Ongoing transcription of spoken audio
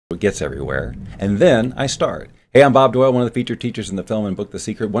gets everywhere. And then I start. Hey, I'm Bob Doyle, one of the featured teachers in the film and book The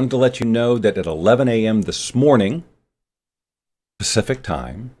Secret. Wanted to let you know that at 11 a.m. this morning, Pacific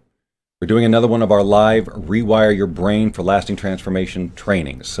time, we're doing another one of our live Rewire Your Brain for Lasting Transformation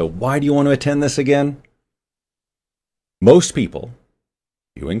trainings. So why do you want to attend this again? Most people,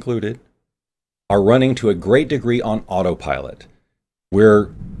 you included, are running to a great degree on autopilot. We're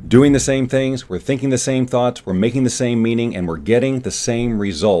doing the same things, we're thinking the same thoughts, we're making the same meaning, and we're getting the same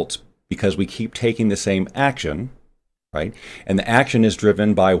results because we keep taking the same action, right? And the action is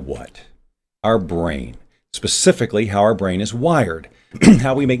driven by what? Our brain. Specifically, how our brain is wired,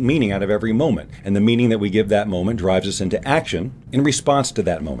 how we make meaning out of every moment. And the meaning that we give that moment drives us into action in response to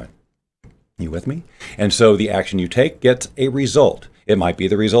that moment. You with me? And so the action you take gets a result. It might be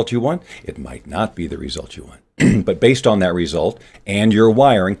the result you want. It might not be the result you want. But based on that result and your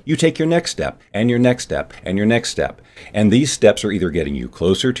wiring, you take your next step and your next step and your next step. And these steps are either getting you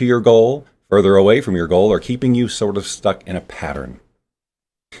closer to your goal, further away from your goal, or keeping you sort of stuck in a pattern.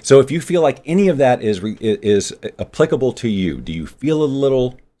 So if you feel like any of that is applicable to you, do you feel a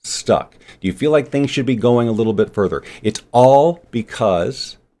little stuck? Do you feel like things should be going a little bit further? It's all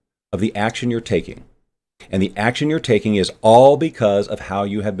because of the action you're taking. And the action you're taking is all because of how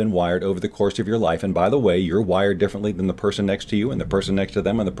you have been wired over the course of your life. And by the way, you're wired differently than the person next to you and the person next to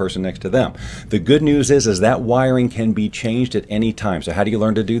them and the person next to them. The good news is that wiring can be changed at any time. So how do you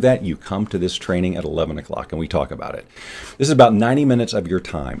learn to do that? You come to this training at 11 o'clock and we talk about it. This is about 90 minutes of your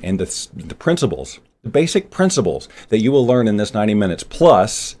time. And the principles, the basic principles that you will learn in this 90 minutes,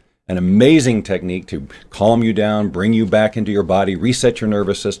 plus an amazing technique to calm you down, bring you back into your body, reset your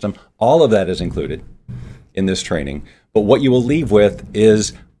nervous system, all of that is included in this training. But what you will leave with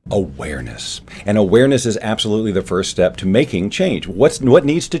is awareness. And awareness is absolutely the first step to making change. What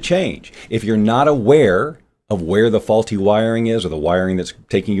needs to change? If you're not aware of where the faulty wiring is, or the wiring that's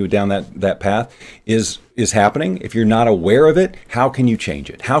taking you down that path is happening, if you're not aware of it, how can you change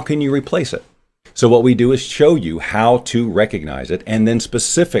it? How can you replace it? So what we do is show you how to recognize it, and then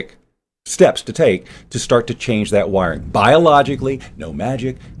specific steps to take to start to change that wiring. Biologically, no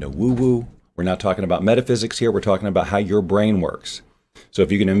magic, no woo-woo. We're not talking about metaphysics here. We're talking about how your brain works. So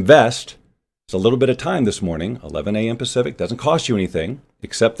if you can invest a little bit of time this morning, 11 a.m. Pacific, doesn't cost you anything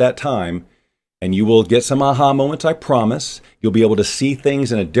except that time, and you will get some aha moments, I promise. You'll be able to see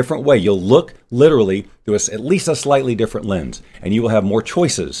things in a different way. You'll look literally through at least a slightly different lens, and you will have more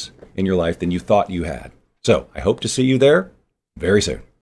choices in your life than you thought you had. So I hope to see you there very soon.